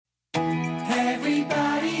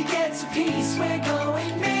peace, we're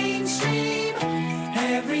going mainstream.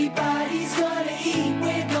 Everybody's gonna eat,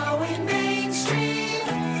 we're going mainstream.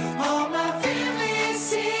 All my family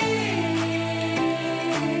sing.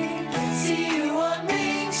 See you on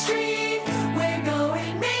Main Street, we're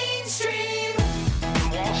going mainstream.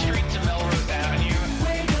 From Wall Street to Melrose Avenue,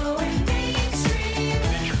 We're going mainstream.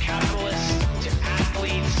 venture capitalists to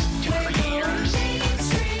athletes to We're going creators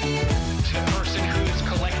mainstream. to the person who's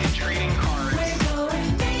collected trading cards We're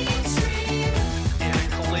going mainstream. in a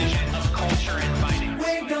collision of culture and finance.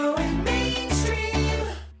 We're going mainstream.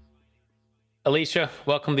 Alicia,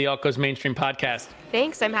 welcome to the Alt Goes Mainstream podcast.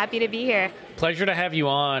 Thanks. I'm happy to be here. Pleasure to have you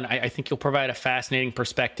on. I think you'll provide a fascinating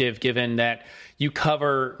perspective given that you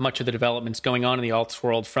cover much of the developments going on in the alts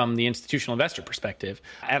world from the institutional investor perspective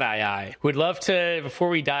at II. Would love to, before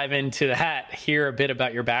we dive into that, hear a bit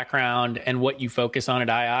about your background and what you focus on at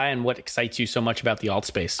II and what excites you so much about the alt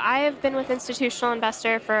space. I have been with Institutional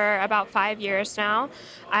Investor for about 5 years now.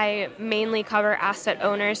 I mainly cover asset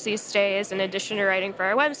owners these days. In addition to writing for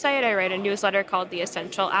our website, I write a newsletter called The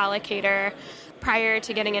Essential Allocator. Prior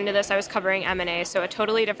to getting into this, I was covering M&A, so a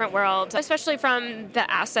totally different world. Especially from the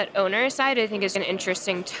asset owner side, I think it's an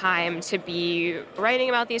interesting time to be writing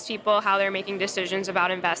about these people, how they're making decisions about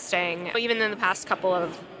investing. Even in the past couple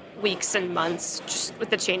of weeks and months, just with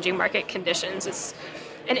the changing market conditions, it's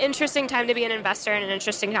an interesting time to be an investor and an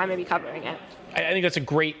interesting time to be covering it. I think that's a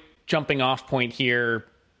great jumping off point here,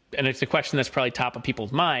 and it's a question that's probably top of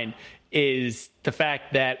people's mind, is the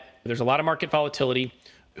fact that there's a lot of market volatility.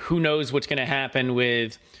 Who knows what's going to happen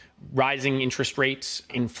with rising interest rates,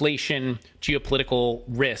 inflation, geopolitical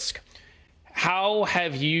risk. How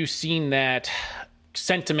have you seen that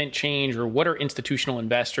sentiment change, or what are institutional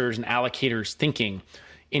investors and allocators thinking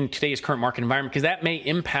in today's current market environment? Because that may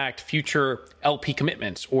impact future LP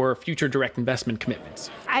commitments or future direct investment commitments.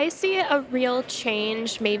 I see a real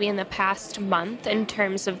change maybe in the past month in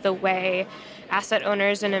terms of the way asset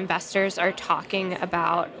owners and investors are talking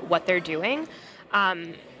about what they're doing.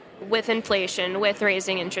 With inflation, with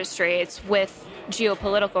raising interest rates, with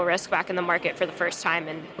geopolitical risk back in the market for the first time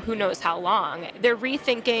in who knows how long, they're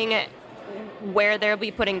rethinking where they'll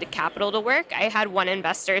be putting the capital to work. I had one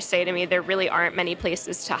investor say to me, there really aren't many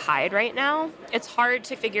places to hide right now. It's hard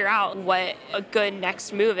to figure out what a good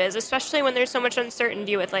next move is, especially when there's so much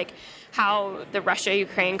uncertainty with how the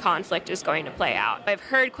Russia-Ukraine conflict is going to play out. I've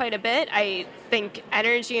heard quite a bit. I think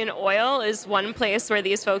energy and oil is one place where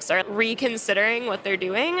these folks are reconsidering what they're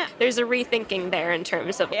doing. There's a rethinking there in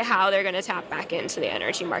terms of how they're going to tap back into the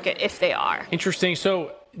energy market if they are. Interesting.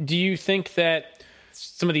 So do you think that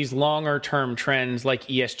some of these longer term trends like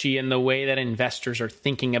ESG and the way that investors are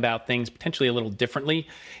thinking about things potentially a little differently,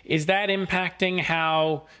 is that impacting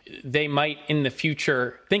how they might in the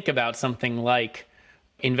future think about something like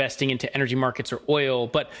investing into energy markets or oil,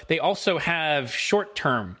 but they also have short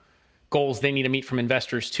term goals they need to meet from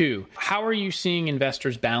investors too? How are you seeing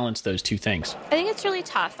investors balance those two things? I think it's really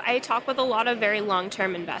tough. I talk with a lot of very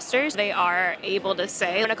long-term investors. They are able to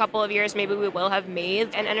say in a couple of years, maybe we will have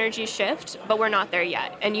made an energy shift, but we're not there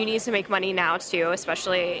yet. And you need to make money now too,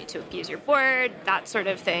 especially to appease your board, that sort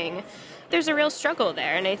of thing. There's a real struggle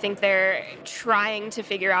there, and I think they're trying to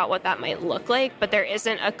figure out what that might look like, but there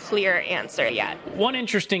isn't a clear answer yet. One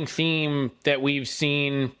interesting theme that we've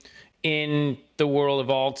seen in the world of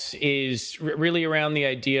alts is really around the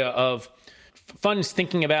idea of funds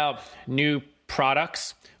thinking about new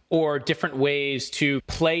products or different ways to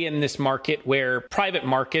play in this market where private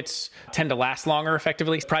markets tend to last longer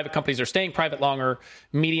effectively. Private companies are staying private longer.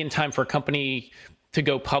 Median time for a company to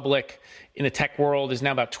go public in the tech world is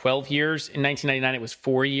now about 12 years. In 1999, it was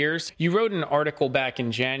 4 years. You wrote an article back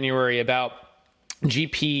in January about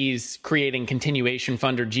GPs creating continuation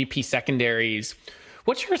fund or GP secondaries.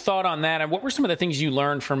 What's your thought on that? And what were some of the things you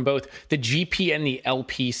learned from both the GP and the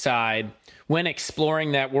LP side when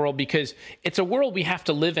exploring that world? Because it's a world we have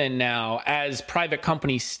to live in now as private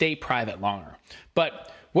companies stay private longer.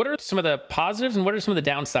 But what are some of the positives and what are some of the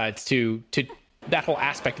downsides to that whole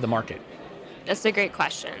aspect of the market? That's a great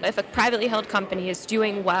question. If a privately held company is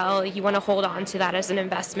doing well, you want to hold on to that as an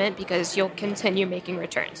investment because you'll continue making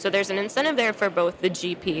returns. So there's an incentive there for both the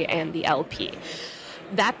GP and the LP.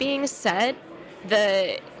 That being said,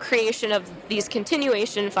 the creation of these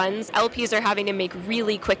continuation funds, LPs are having to make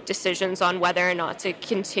really quick decisions on whether or not to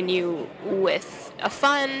continue with a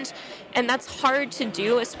fund. And that's hard to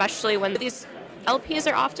do, especially when these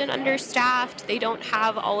LPs are often understaffed. They don't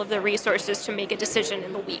have all of the resources to make a decision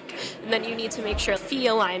in the week. And then you need to make sure fee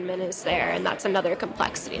alignment is there. And that's another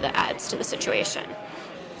complexity that adds to the situation.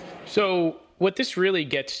 So What this really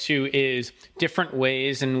gets to is different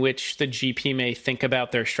ways in which the GP may think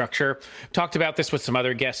about their structure. Talked about this with some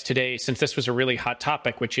other guests today, since this was a really hot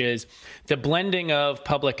topic, which is the blending of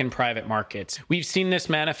public and private markets. We've seen this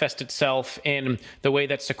manifest itself in the way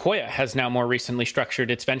that Sequoia has now more recently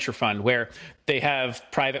structured its venture fund, where they have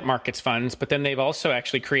private markets funds, but then they've also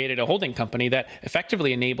actually created a holding company that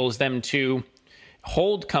effectively enables them to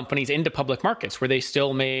hold companies into public markets where they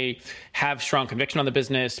still may have strong conviction on the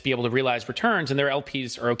business, be able to realize returns, and their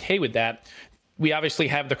LPs are okay with that. We obviously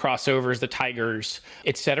have the crossovers, the Tigers,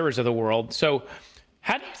 et ceteras of the world. So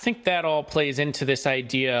how do you think that all plays into this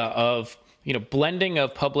idea of blending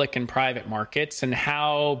of public and private markets, and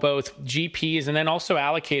how both GPs and then also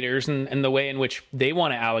allocators and the way in which they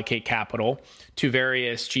want to allocate capital to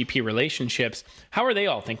various GP relationships, how are they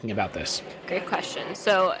all thinking about this? Great question.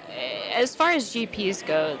 So as far as GPs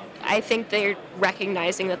go, I think they're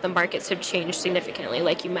recognizing that the markets have changed significantly,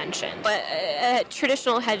 like you mentioned. But a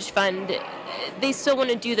traditional hedge fund, they still want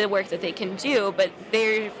to do the work that they can do, but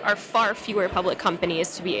there are far fewer public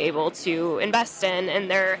companies to be able to invest in, and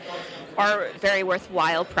there are very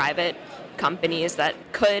worthwhile private companies that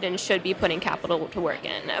could and should be putting capital to work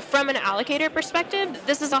in. From an allocator perspective,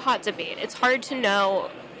 this is a hot debate. It's hard to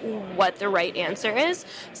know what the right answer is.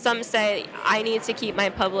 Some say, I need to keep my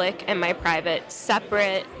public and my private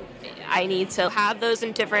separate. I need to have those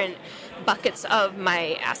in different buckets of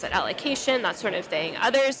my asset allocation, that sort of thing.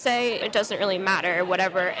 Others say it doesn't really matter,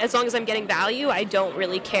 whatever. As long as I'm getting value, I don't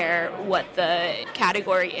really care what the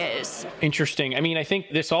category is. Interesting. I mean, I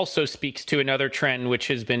think this also speaks to another trend which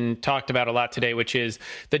has been talked about a lot today, which is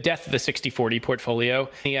the death of the 60-40 portfolio.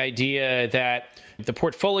 The idea that the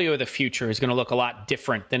portfolio of the future is going to look a lot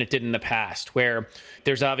different than it did in the past, where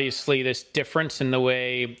there's obviously this difference in the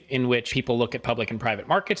way in which people look at public and private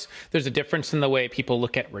markets. There's a difference in the way people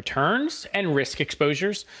look at returns and risk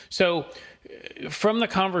exposures. So from the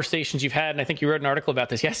conversations you've had, and I think you wrote an article about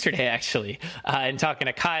this yesterday, actually, and talking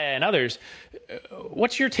to Kaya and others,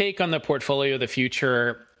 what's your take on the portfolio of the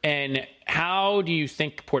future, and how do you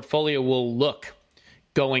think portfolio will look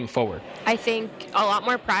going forward? I think a lot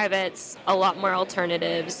more privates, a lot more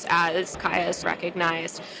alternatives, as Kaya's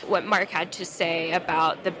recognized. What Mark had to say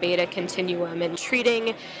about the beta continuum and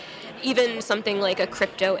treating even something like a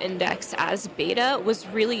crypto index as beta was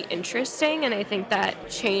really interesting, and I think that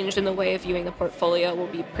change in the way of viewing the portfolio will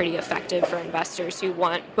be pretty effective for investors who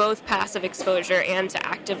want both passive exposure and to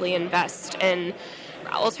actively invest in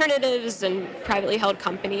alternatives and privately held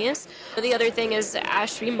companies. The other thing is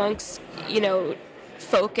Ashby Monk's,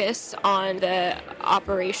 focus on the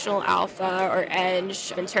operational alpha or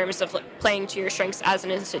edge in terms of playing to your strengths as an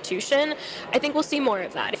institution. I think we'll see more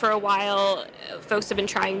of that. For a while, folks have been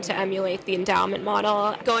trying to emulate the endowment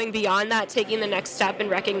model. Going beyond that, taking the next step and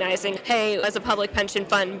recognizing, hey, as a public pension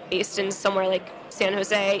fund based in somewhere like San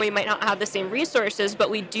Jose, we might not have the same resources, but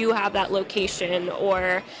we do have that location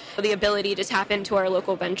or the ability to tap into our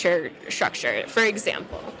local venture structure, for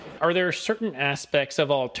example. Are there certain aspects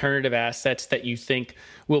of alternative assets that you think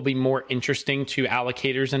will be more interesting to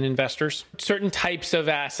allocators and investors? Certain types of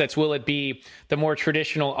assets, will it be the more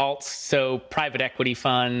traditional alts, so private equity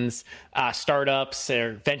funds, startups,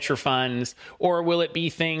 or venture funds, or will it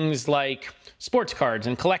be things like sports cards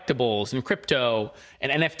and collectibles and crypto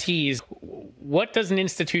and NFTs? What does an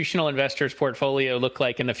institutional investor's portfolio look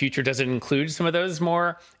like in the future? Does it include some of those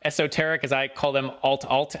more esoteric, as I call them,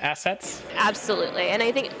 alt assets? Absolutely. And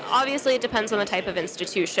I think obviously it depends on the type of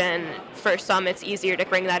institution. For some, it's easier to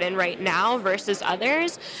bring that in right now versus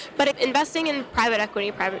others. But investing in private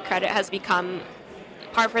equity, private credit has become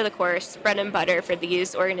par for the course, bread and butter for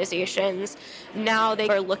these organizations. Now they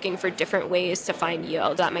are looking for different ways to find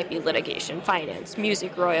yield. That might be litigation finance,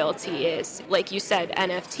 music royalties, like you said,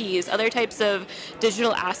 NFTs, other types of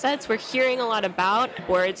digital assets we're hearing a lot about.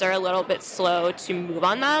 Boards are a little bit slow to move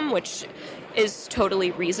on them, which is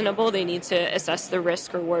totally reasonable. They need to assess the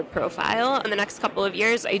risk-reward profile. In the next couple of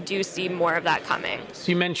years, I do see more of that coming.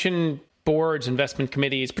 So you mentioned boards, investment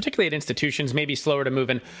committees, particularly at institutions, may be slower to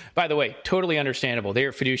move. And by the way, totally understandable. They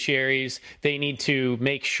are fiduciaries. They need to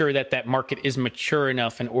make sure that that market is mature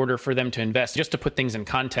enough in order for them to invest. Just to put things in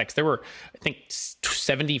context, there were, I think,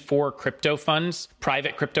 74 crypto funds,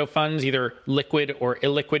 private crypto funds, either liquid or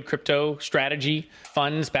illiquid crypto strategy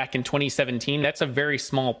funds back in 2017. That's a very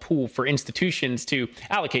small pool for institutions to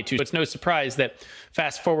allocate to. So it's no surprise that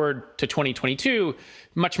fast forward to 2022,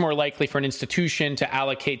 much more likely for an institution to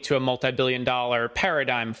allocate to a multi-billion-dollar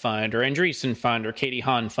Paradigm fund or Andreessen fund or Katie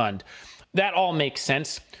Haun fund. That all makes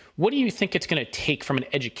sense. What do you think it's going to take from an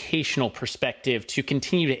educational perspective to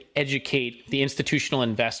continue to educate the institutional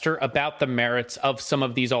investor about the merits of some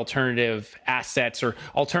of these alternative assets or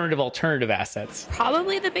alternative assets?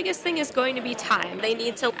 Probably the biggest thing is going to be time. They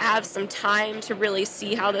need to have some time to really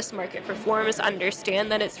see how this market performs,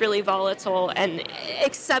 understand that it's really volatile, and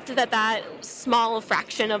accept that that small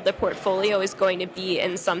fraction of the portfolio is going to be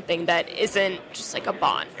in something that isn't just like a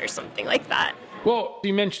bond or something like that. Well,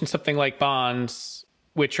 you mentioned something like bonds,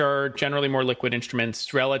 which are generally more liquid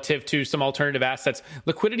instruments relative to some alternative assets.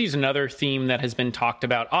 Liquidity is another theme that has been talked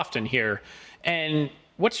about often here. And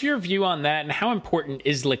what's your view on that? And how important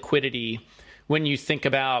is liquidity when you think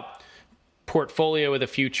about portfolio of the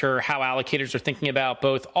future, how allocators are thinking about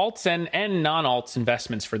both alts and non-alts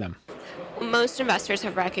investments for them? Most investors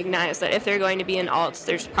have recognized that if they're going to be in alts,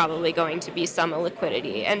 there's probably going to be some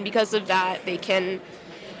liquidity. And because of that, they can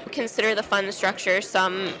consider the fund structure.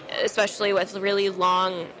 Some, especially with really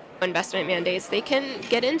long investment mandates, they can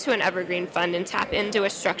get into an evergreen fund and tap into a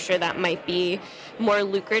structure that might be more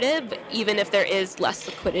lucrative, even if there is less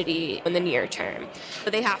liquidity in the near term.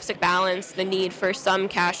 But they have to balance the need for some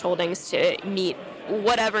cash holdings to meet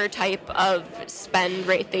whatever type of spend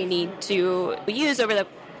rate they need to use over the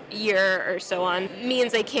year or so on.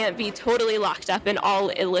 Means they can't be totally locked up in all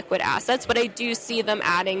illiquid assets, but I do see them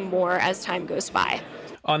adding more as time goes by.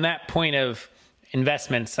 On that point of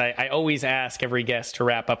investments, I always ask every guest to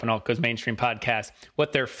wrap up an Alt Goes Mainstream podcast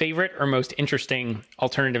what their favorite or most interesting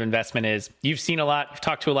alternative investment is. You've seen a lot, you've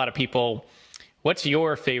talked to a lot of people. What's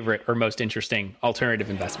your favorite or most interesting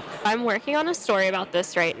alternative investment? I'm working on a story about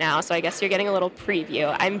this right now, so I guess you're getting a little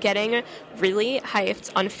preview. I'm getting really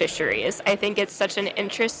hyped on fisheries. I think it's such an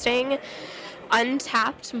interesting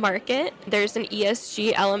untapped market. There's an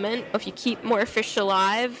ESG element. If you keep more fish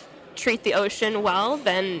alive, treat the ocean well,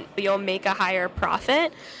 then you'll make a higher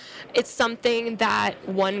profit. It's something that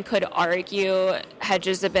one could argue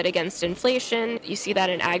hedges a bit against inflation. You see that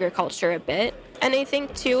in agriculture a bit. And I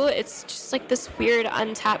think, too, it's just like this weird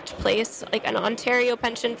untapped place. Like an Ontario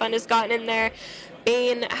pension fund has gotten in there.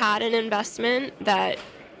 Bain had an investment that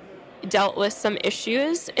dealt with some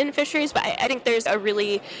issues in fisheries, but I think there's a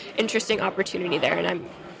really interesting opportunity there, and I'm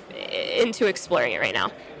into exploring it right now.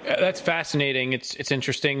 That's fascinating. It's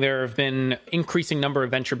interesting. There have been increasing number of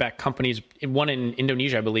venture-backed companies. One in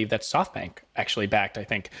Indonesia, I believe, that's SoftBank actually backed, I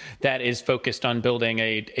think, that is focused on building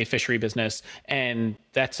a fishery business. And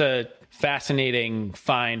that's a fascinating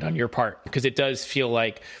find on your part, because it does feel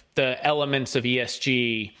like the elements of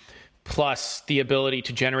ESG plus the ability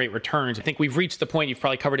to generate returns. I think we've reached the point, you've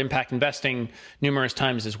probably covered impact investing numerous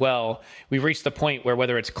times as well. We've reached the point where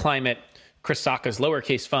whether it's climate, Chris Sacca's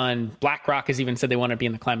lowercase fund, BlackRock has even said they want to be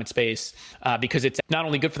in the climate space because it's not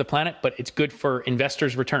only good for the planet, but it's good for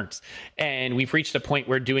investors' returns. And we've reached a point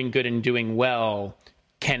where doing good and doing well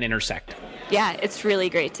can intersect. Yeah, it's really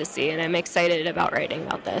great to see, and I'm excited about writing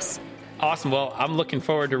about this. Awesome. Well, I'm looking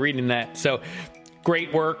forward to reading that. So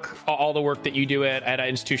great work, all the work that you do at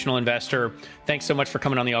Institutional Investor. Thanks so much for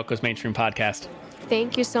coming on the Alt Goes Mainstream podcast.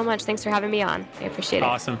 Thank you so much. Thanks for having me on. I appreciate it.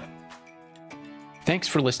 Awesome. Thanks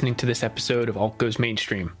for listening to this episode of Alt Goes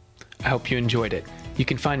Mainstream. I hope you enjoyed it. You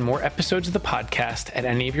can find more episodes of the podcast at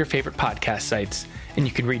any of your favorite podcast sites, and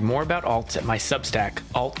you can read more about alts at my Substack,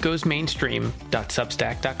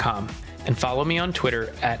 altgoesmainstream.substack.com, and follow me on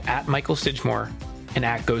Twitter at Michael Sidgmore and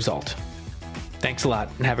 @GoesAlt. Thanks a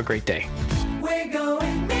lot, and have a great day. We're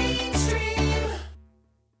going